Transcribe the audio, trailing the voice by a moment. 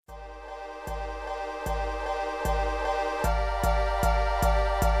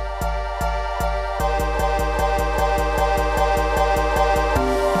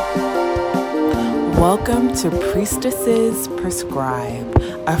Welcome to Priestesses Prescribe,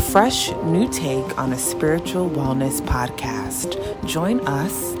 a fresh new take on a spiritual wellness podcast. Join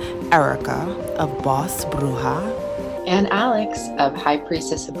us, Erica of Boss Bruja, and Alex of High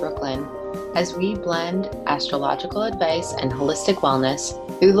Priestess of Brooklyn, as we blend astrological advice and holistic wellness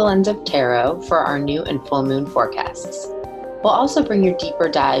through the lens of tarot for our new and full moon forecasts. We'll also bring you deeper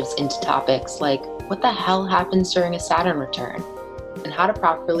dives into topics like what the hell happens during a Saturn return and how to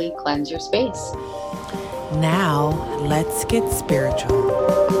properly cleanse your space. Now, let's get spiritual.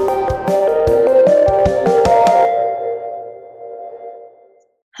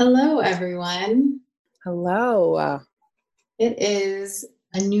 Hello, everyone. Hello. It is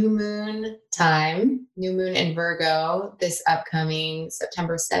a new moon time, new moon in Virgo, this upcoming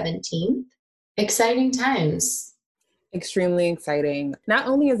September 17th. Exciting times. Extremely exciting. Not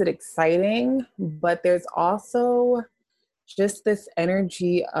only is it exciting, but there's also just this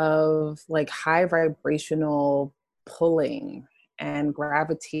energy of like high vibrational pulling and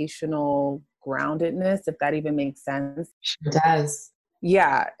gravitational groundedness, if that even makes sense. It does.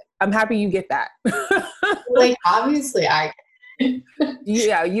 Yeah, I'm happy you get that. Like, obviously,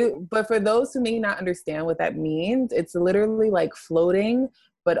 but for those who may not understand what that means, it's literally like floating,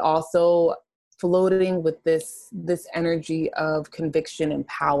 but also floating with this energy of conviction and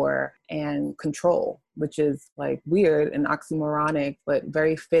power and control, which is like weird and oxymoronic, but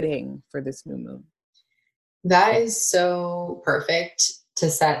very fitting for this new moon. That is so perfect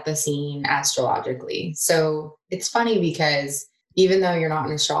to set the scene astrologically. So it's funny because even though you're not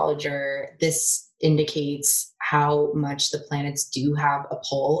an astrologer, this indicates how much the planets do have a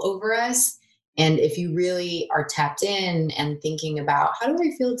pull over us. And if you really are tapped in and thinking about how do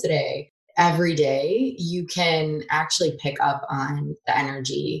I feel today, every day, you can actually pick up on the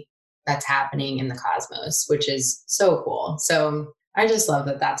energy that's happening in the cosmos, which is so cool. So I just love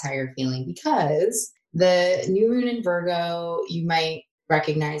that that's how you're feeling, because the new moon in Virgo, you might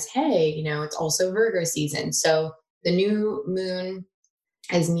recognize, hey, it's also Virgo season. So the new moon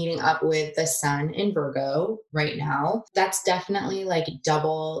is meeting up with the sun in Virgo right now. That's definitely like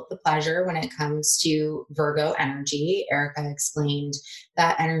double the pleasure when it comes to Virgo energy. Erica explained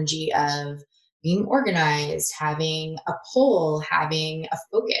that energy of being organized, having a pull, having a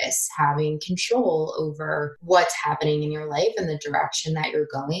focus, having control over what's happening in your life and the direction that you're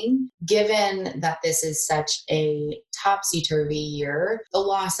going. Given that this is such a topsy-turvy year, the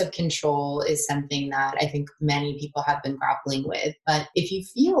loss of control is something that I think many people have been grappling with. But if you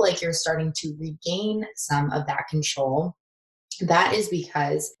feel like you're starting to regain some of that control, that is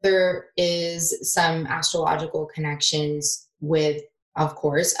because there is some astrological connections with, of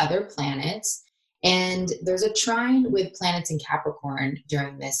course, other planets. And there's a trine with planets in Capricorn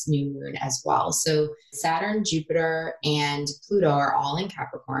during this new moon as well. So Saturn, Jupiter, and Pluto are all in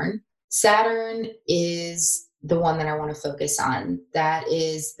Capricorn. Saturn is the one that I want to focus on. That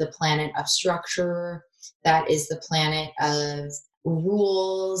is the planet of structure. That is the planet of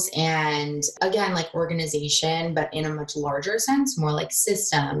rules and, again, like organization, but in a much larger sense, more like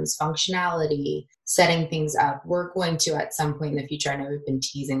systems, functionality, setting things up. We're going to, at some point in the future, I know we've been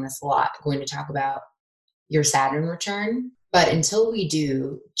teasing this a lot, going to talk about your Saturn return. But until we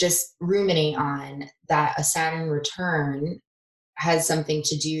do, just ruminate on that a Saturn return has something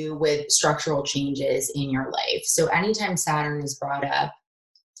to do with structural changes in your life. So anytime Saturn is brought up,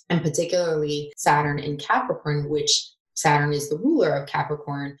 and particularly Saturn in Capricorn, which Saturn is the ruler of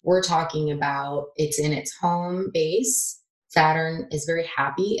Capricorn, we're talking about it's in its home base. Saturn is very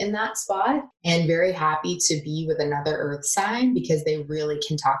happy in that spot and very happy to be with another earth sign because they really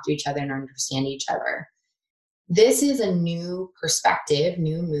can talk to each other and understand each other. This is a new perspective,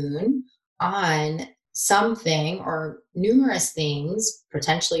 new moon, on something or numerous things,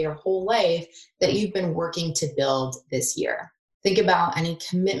 potentially your whole life, that you've been working to build this year. Think about any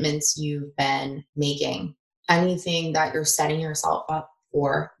commitments you've been making, anything that you're setting yourself up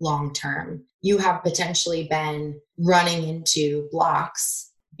for long term. You have potentially been running into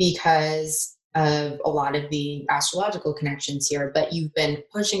blocks because of a lot of the astrological connections here, but you've been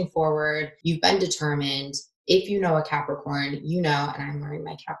pushing forward, you've been determined. If you know a Capricorn, and I'm wearing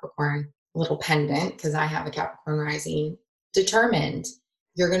my Capricorn little pendant because I have a Capricorn rising, determined.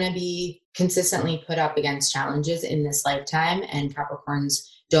 You're going to be consistently put up against challenges in this lifetime, and Capricorns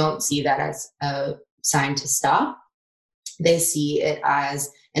don't see that as a sign to stop. They see it as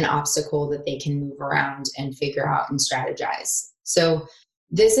an obstacle that they can move around and figure out and strategize. So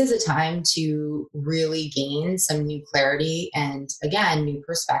this is a time to really gain some new clarity and, again, new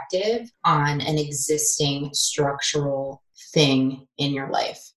perspective on an existing structural thing in your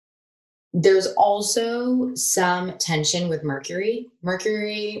life. There's also some tension with Mercury.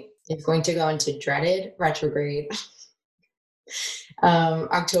 Mercury It's going to go into dreaded retrograde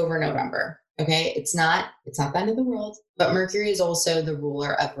October, November. Okay. It's not the end of the world, but Mercury is also the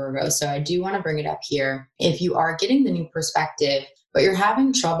ruler of Virgo. So I do want to bring it up here. If you are getting the new perspective, but you're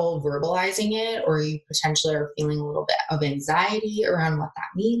having trouble verbalizing it, or you potentially are feeling a little bit of anxiety around what that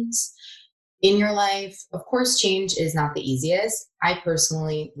means in your life, of course, change is not the easiest. I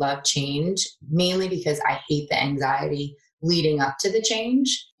personally love change, mainly because I hate the anxiety leading up to the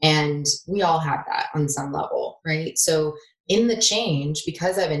change. And we all have that on some level, right? So in the change,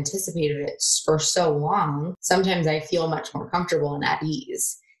 because I've anticipated it for so long, sometimes I feel much more comfortable and at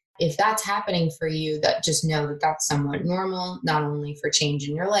ease. If that's happening for you, that just know that that's somewhat normal, not only for change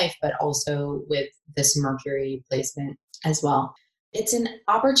in your life, but also with this Mercury placement as well. It's an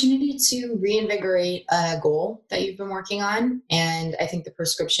opportunity to reinvigorate a goal that you've been working on. And I think the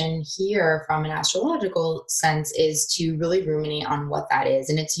prescription here from an astrological sense is to really ruminate on what that is.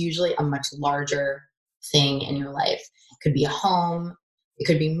 And it's usually a much larger thing in your life. It could be a home, it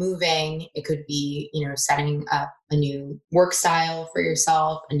could be moving, it could be, setting up a new work style for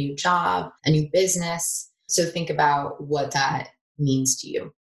yourself, a new job, a new business. So think about what that means to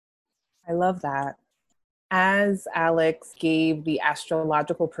you. I love that. As Alex gave the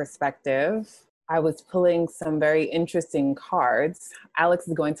astrological perspective, I was pulling some very interesting cards. Alex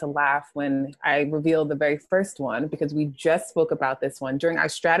is going to laugh when I reveal the very first one because we just spoke about this one during our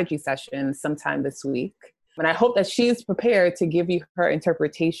strategy session sometime this week. And I hope that she's prepared to give you her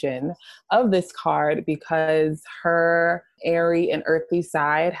interpretation of this card because her airy and earthy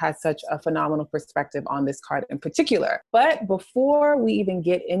side has such a phenomenal perspective on this card in particular. But before we even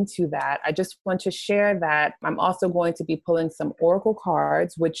get into that, I just want to share that I'm also going to be pulling some oracle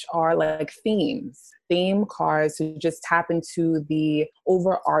cards, which are like theme cards to just tap into the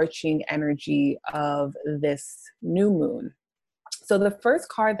overarching energy of this new moon. So the first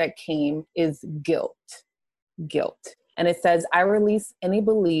card that came is guilt. And it says, I release any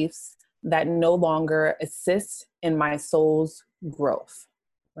beliefs that no longer assist in my soul's growth,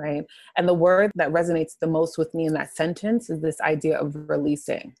 right? And the word that resonates the most with me in that sentence is this idea of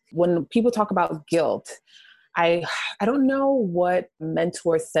releasing. When people talk about guilt, I don't know what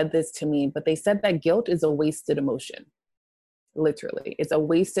mentor said this to me, but they said that guilt is a wasted emotion. Literally, it's a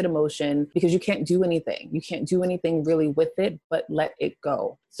wasted emotion because you can't do anything. You can't do anything really with it, but let it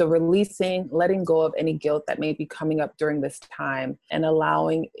go. So letting go of any guilt that may be coming up during this time and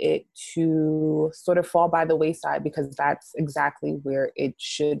allowing it to sort of fall by the wayside because that's exactly where it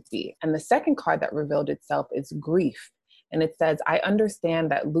should be. And the second card that revealed itself is grief. And it says, I understand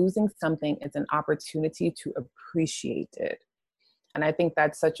that losing something is an opportunity to appreciate it. And I think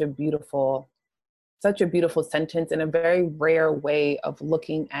that's such a beautiful sentence and a very rare way of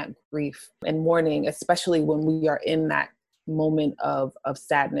looking at grief and mourning, especially when we are in that moment of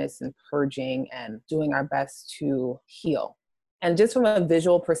sadness and purging and doing our best to heal. And just from a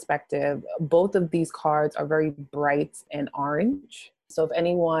visual perspective, both of these cards are very bright and orange. So if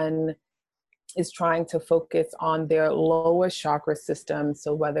anyone is trying to focus on their lower chakra system.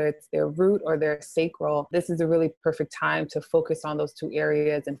 So whether it's their root or their sacral, this is a really perfect time to focus on those two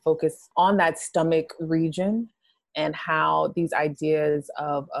areas and focus on that stomach region and how these ideas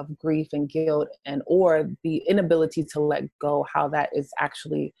of grief and guilt and or the inability to let go, how that is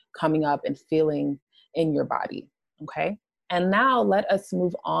actually coming up and feeling in your body. Okay. And now let us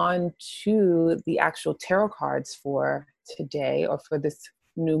move on to the actual tarot cards for today, or for this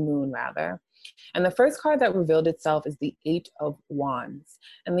new moon rather. And the first card that revealed itself is the Eight of Wands.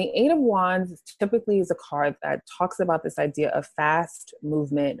 And the Eight of Wands typically is a card that talks about this idea of fast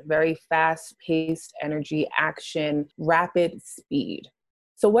movement, very fast-paced energy, action, rapid speed.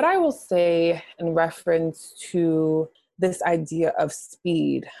 So what I will say in reference to this idea of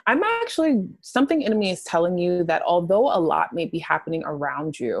speed, something in me is telling you that although a lot may be happening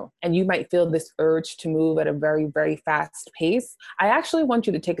around you and you might feel this urge to move at a very, very fast pace, I actually want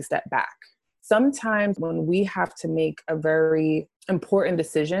you to take a step back. Sometimes when we have to make a very important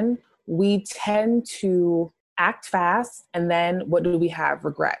decision, we tend to act fast. And then what do we have?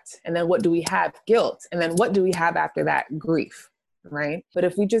 Regret. And then what do we have? Guilt. And then what do we have after that? Grief, right? But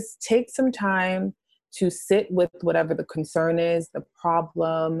if we just take some time to sit with whatever the concern is, the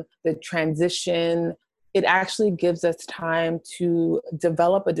problem, the transition, it actually gives us time to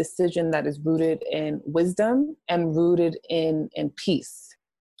develop a decision that is rooted in wisdom and rooted in peace.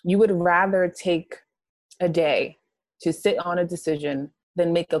 You would rather take a day to sit on a decision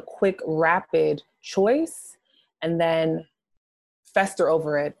than make a quick, rapid choice and then fester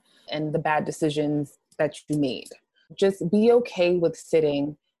over it and the bad decisions that you made. Just be okay with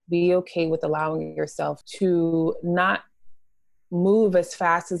sitting, be okay with allowing yourself to not move as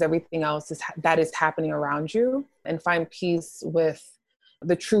fast as everything else that is happening around you, and find peace with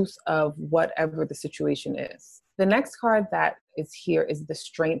the truth of whatever the situation is. The next card that is here is the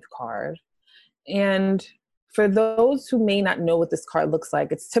Strength card. And for those who may not know what this card looks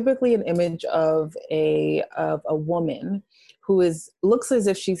like, it's typically an image of a woman who looks as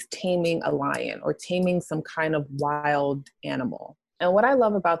if she's taming a lion or taming some kind of wild animal. And what I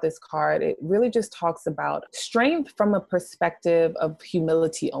love about this card, it really just talks about strength from a perspective of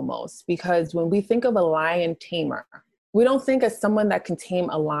humility almost. Because when we think of a lion tamer, we don't think of someone that can tame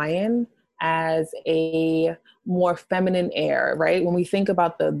a lion as a more feminine air, right? When we think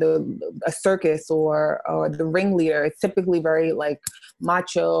about a circus or the ringleader, it's typically very like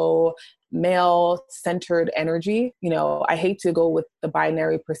macho, male-centered energy. You know, I hate to go with the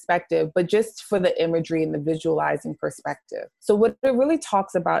binary perspective, but just for the imagery and the visualizing perspective. So what it really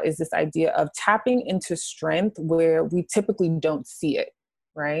talks about is this idea of tapping into strength where we typically don't see it,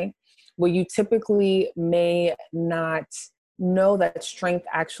 right? Where you typically may not know that strength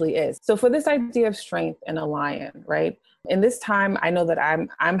actually is. So for this idea of strength in a lion, right? In this time, I know that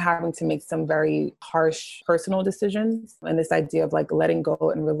I'm having to make some very harsh personal decisions, and this idea of like letting go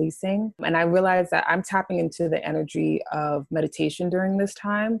and releasing. And I realize that I'm tapping into the energy of meditation during this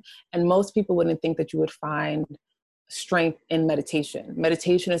time. And most people wouldn't think that you would find strength in meditation.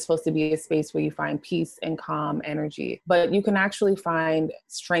 Meditation is supposed to be a space where you find peace and calm energy, but you can actually find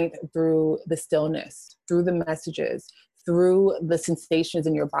strength through the stillness, through the messages, through the sensations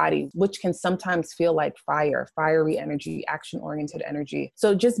in your body, which can sometimes feel like fiery energy, action-oriented energy.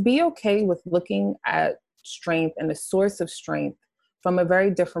 So just be okay with looking at strength and the source of strength from a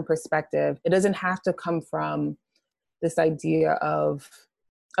very different perspective. It doesn't have to come from this idea of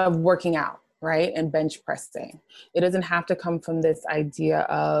working out, right? And bench pressing. It doesn't have to come from this idea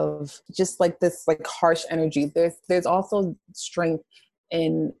of just like this like harsh energy. There's also strength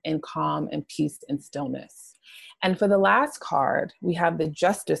in calm and peace and stillness. And for the last card, we have the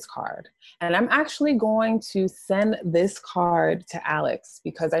Justice card. And I'm actually going to send this card to Alex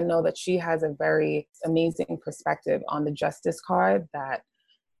because I know that she has a very amazing perspective on the Justice card that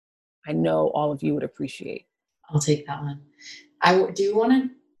I know all of you would appreciate. I'll take that one. I do want to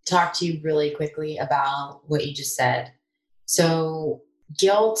talk to you really quickly about what you just said. So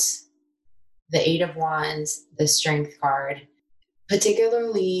guilt, the Eight of Wands, the Strength card,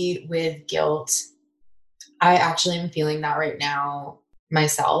 particularly with guilt, I actually am feeling that right now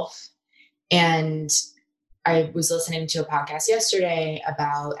myself. And I was listening to a podcast yesterday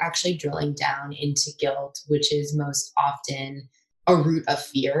about actually drilling down into guilt, which is most often a root of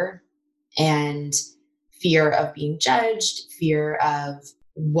fear, and fear of being judged, fear of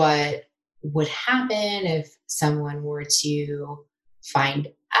what would happen if someone were to find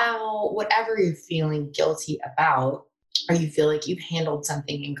out, whatever you're feeling guilty about, or you feel like you've handled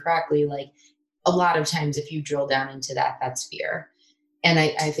something incorrectly. Like a lot of times, if you drill down into that, that's fear. And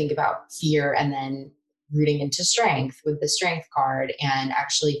I think about fear and then rooting into strength with the Strength card and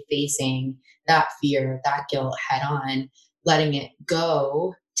actually facing that fear, that guilt head on, letting it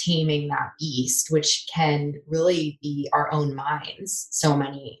go, taming that beast, which can really be our own minds so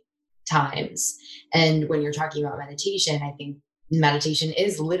many times. And when you're talking about meditation, I think meditation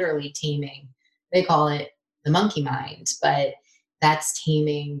is literally taming. They call it the monkey mind, but that's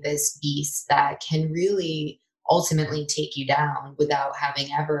taming this beast that can really ultimately take you down without having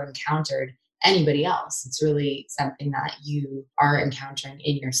ever encountered anybody else. It's really something that you are encountering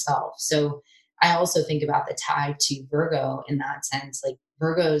in yourself. So I also think about the tie to Virgo in that sense. Like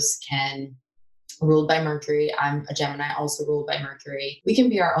Virgos can, ruled by Mercury. I'm a Gemini, also ruled by Mercury. We can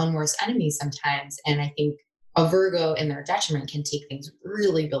be our own worst enemies sometimes. And I think a Virgo in their detriment can take things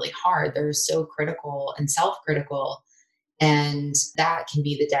really, really hard. They're so critical and self-critical. And that can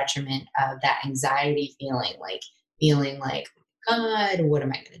be the detriment of that anxiety feeling like, God, what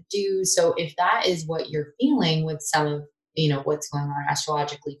am I going to do? So if that is what you're feeling with some of, what's going on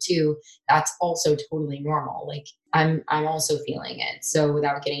astrologically too, that's also totally normal. Like I'm also feeling it. So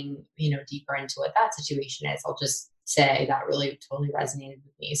without getting, deeper into what that situation is, I'll just say that really totally resonated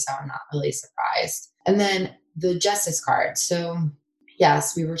with me. So I'm not really surprised. And then the Justice card. So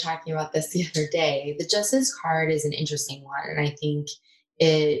yes, we were talking about this the other day. The Justice card is an interesting one. And I think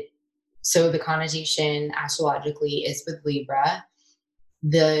so the connotation astrologically is with Libra.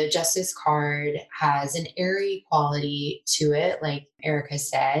 The Justice card has an airy quality to it, like Erica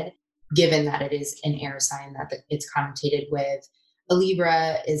said, given that it is an air sign that it's connotated with. A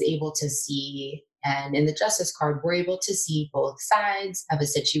Libra is able to see, and in the Justice card, we're able to see both sides of a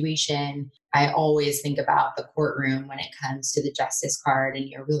situation. I always think about the courtroom when it comes to the Justice card, and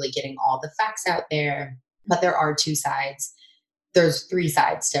you're really getting all the facts out there. But there are two sides. there's three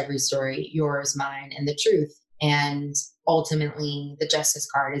sides to every story: yours, mine, and the truth. And ultimately, the justice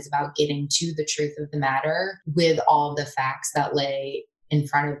card is about getting to the truth of the matter with all the facts that lay in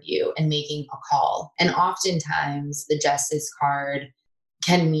front of you and making a call. And oftentimes, the justice card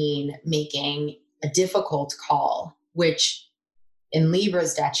can mean making a difficult call, which in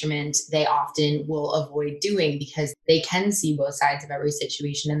Libra's detriment, they often will avoid doing because they can see both sides of every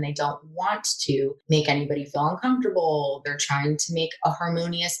situation and they don't want to make anybody feel uncomfortable. They're trying to make a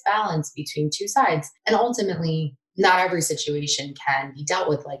harmonious balance between two sides. And ultimately, not every situation can be dealt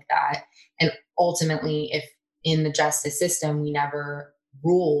with like that. And ultimately, if in the justice system we never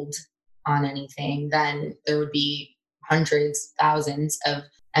ruled on anything, then there would be hundreds, thousands of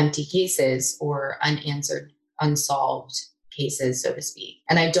empty cases or unanswered, unsolved cases, so to speak.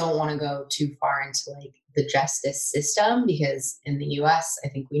 And I don't want to go too far into like the justice system because in the US, I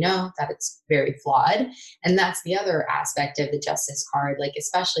think we know that it's very flawed. And that's the other aspect of the justice card, like,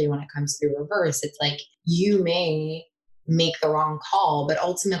 especially when it comes through reverse, it's like you may make the wrong call, but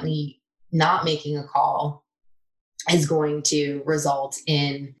ultimately not making a call is going to result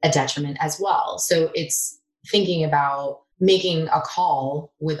in a detriment as well. So it's thinking about making a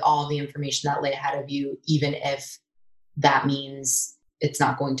call with all the information that lay ahead of you, even if that means it's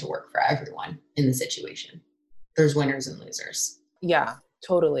not going to work for everyone in the situation. There's winners and losers. Yeah,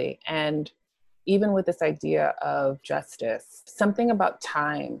 totally. And even with this idea of justice, something about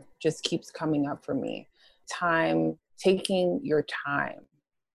time just keeps coming up for me. Time, taking your time,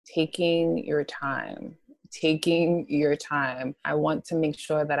 taking your time, taking your time. I want to make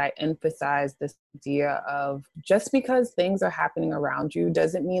sure that I emphasize this idea of just because things are happening around you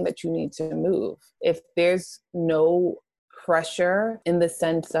doesn't mean that you need to move. If there's no pressure in the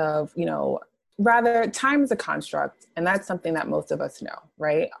sense of, rather, time is a construct, and that's something that most of us know,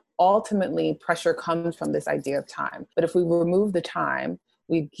 right? Ultimately, pressure comes from this idea of time. But if we remove the time,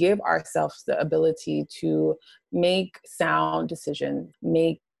 we give ourselves the ability to make sound decisions,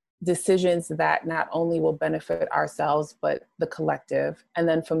 make decisions that not only will benefit ourselves, but the collective. And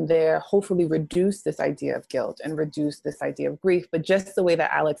then from there, hopefully reduce this idea of guilt and reduce this idea of grief. But just the way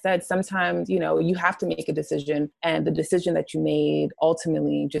that Alex said, sometimes, you have to make a decision, and the decision that you made,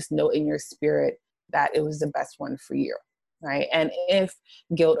 ultimately just know in your spirit that it was the best one for you, right? And if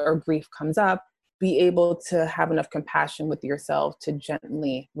guilt or grief comes up, be able to have enough compassion with yourself to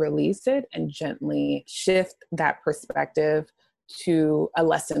gently release it and gently shift that perspective to a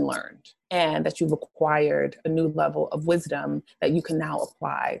lesson learned, and that you've acquired a new level of wisdom that you can now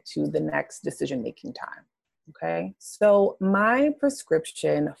apply to the next decision-making time. Okay. So my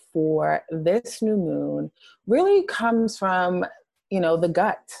prescription for this new moon really comes from, the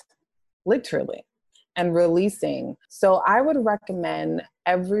gut, literally, and releasing. So I would recommend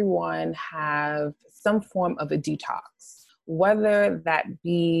everyone have some form of a detox, whether that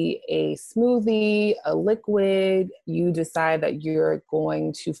be a smoothie, a liquid, you decide that you're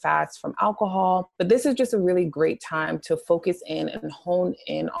going to fast from alcohol. But this is just a really great time to focus in and hone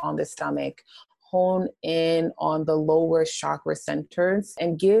in on the stomach, hone in on the lower chakra centers,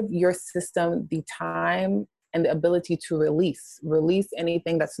 and give your system the time and the ability to release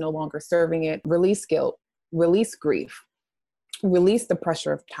anything that's no longer serving it, release guilt, release grief, release the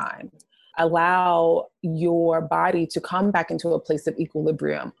pressure of time. Allow your body to come back into a place of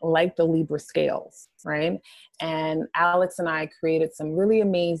equilibrium, like the Libra scales, right? And Alex and I created some really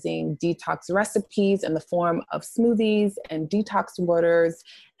amazing detox recipes in the form of smoothies and detox waters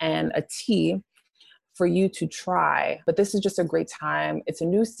and a tea for you to try. But this is just a great time. It's a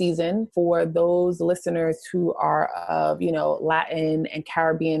new season for those listeners who are of, Latin and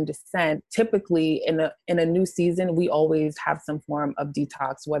Caribbean descent. Typically in a new season, we always have some form of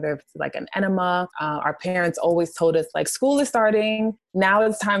detox, whether it's like an enema. Our parents always told us, like, school is starting. Now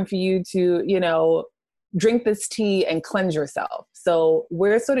it's time for you to, drink this tea and cleanse yourself. So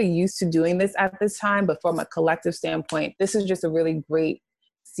we're sort of used to doing this at this time, but from a collective standpoint, this is just a really great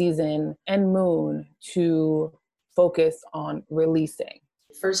season and moon to focus on releasing.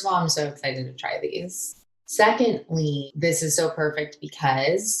 First of all, I'm so excited to try these. Secondly, this is so perfect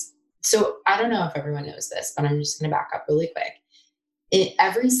because, so I don't know if everyone knows this, but I'm just going to back up really quick.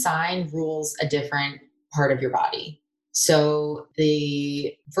 Every sign rules a different part of your body. So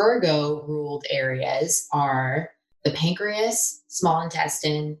the Virgo ruled areas are the pancreas, small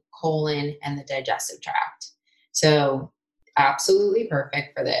intestine, colon, and the digestive tract. So absolutely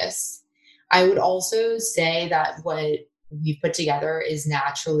perfect for this. I would also say that what we've put together is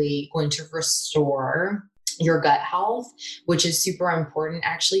naturally going to restore your gut health, which is super important.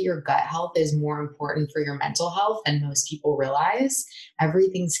 Actually, your gut health is more important for your mental health than most people realize.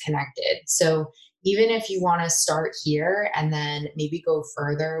 Everything's connected. So even if you want to start here and then maybe go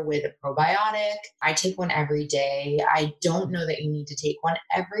further with a probiotic, I take one every day. I don't know that you need to take one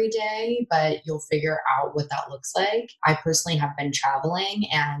every day, but you'll figure out what that looks like. I personally have been traveling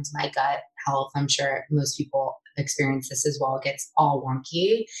and my gut health, I'm sure most people experience this as well, gets all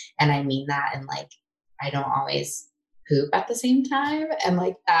wonky. And I mean that in like, I don't always poop at the same time. And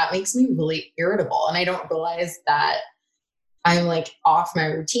like that makes me really irritable. And I don't realize that I'm like off my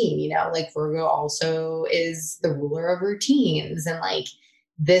routine, you know, like Virgo also is the ruler of routines. And like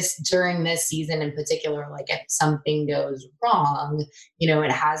this during this season in particular, like if something goes wrong, you know,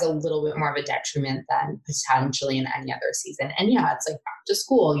 it has a little bit more of a detriment than potentially in any other season. And yeah, it's like back to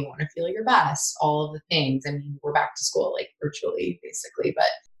school. You want to feel your best, all of the things. I mean, we're back to school like virtually basically, but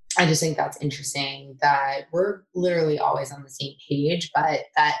I just think that's interesting that we're literally always on the same page, but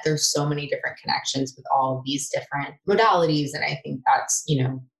that there's so many different connections with all of these different modalities. And I think that's, you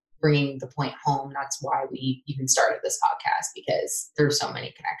know, bringing the point home. That's why we even started this podcast, because there's so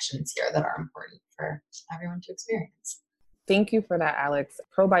many connections here that are important for everyone to experience. Thank you for that, Alex.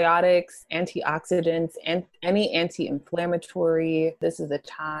 Probiotics, antioxidants, and any anti-inflammatory. This is the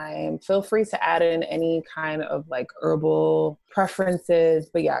time. Feel free to add in any kind of like herbal preferences.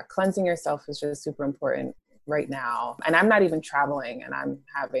 But yeah, cleansing yourself is just super important right now. And I'm not even traveling and I'm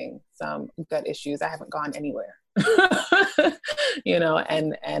having some gut issues. I haven't gone anywhere. You know,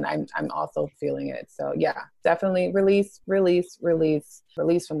 and I'm also feeling it. So yeah, definitely release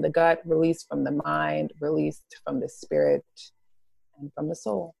from the gut, release from the mind, release from the spirit and from the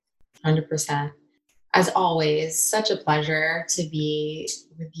soul. 100%. As always, such a pleasure to be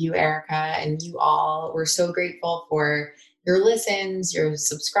with you, Erica, and you all. We're so grateful for your listens, your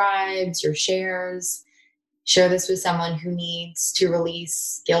subscribes, your shares. Share this with someone who needs to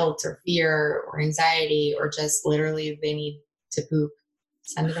release guilt or fear or anxiety, or just literally they need to poop.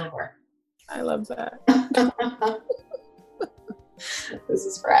 Send it over. I love that. This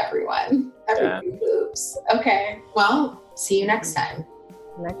is for everyone. Everybody poops. Okay. Well, see you next time.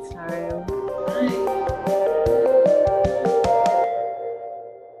 Next time. Bye.